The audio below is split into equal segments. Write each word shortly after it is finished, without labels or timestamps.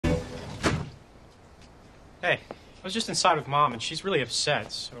Hey, I was just inside with Mom, and she's really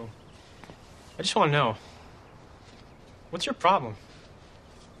upset, so I just want to know, what's your problem?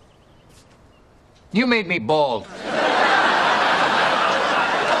 You made me bald.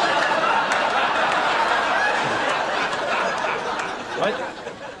 What?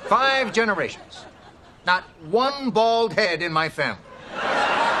 5 generations. Not one bald head in my family.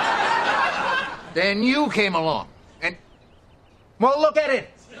 Then you came along, and... well, look at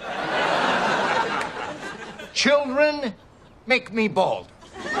it. Children make me bald.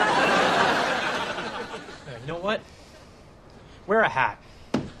 You know what? Wear a hat.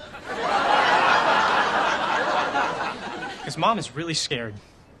 Because Mom is really scared.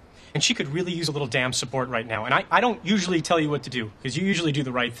 And she could really use a little damn support right now. And I don't usually tell you what to do, because you usually do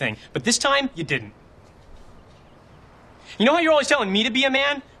the right thing. But this time, you didn't. You know how you're always telling me to be a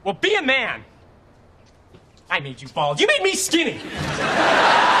man? Well, be a man! I made you bald. You made me skinny!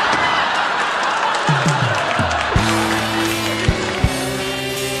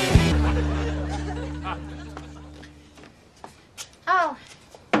 Oh,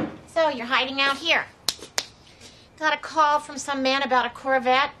 so you're hiding out here. Got a call from some man about a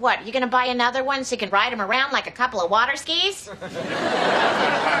Corvette. What, you gonna buy another one so you can ride him around like a couple of water skis?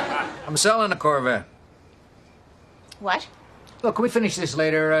 I'm selling a Corvette. What? Look, can we finish this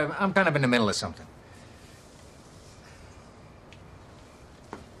later? I'm kind of in the middle of something.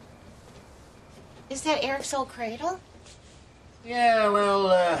 Is that Eric's old cradle? Yeah, well,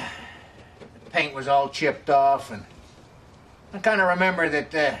 the paint was all chipped off, and I kind of remember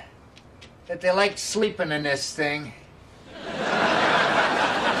that they liked sleeping in this thing.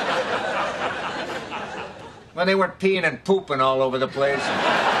 When they weren't peeing and pooping all over the place.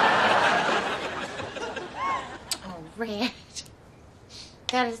 Oh, Red.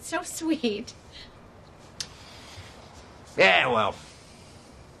 That is so sweet. Yeah, well,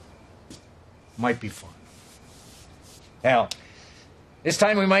 might be fun. Hell, this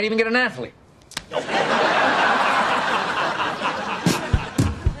time we might even get an athlete.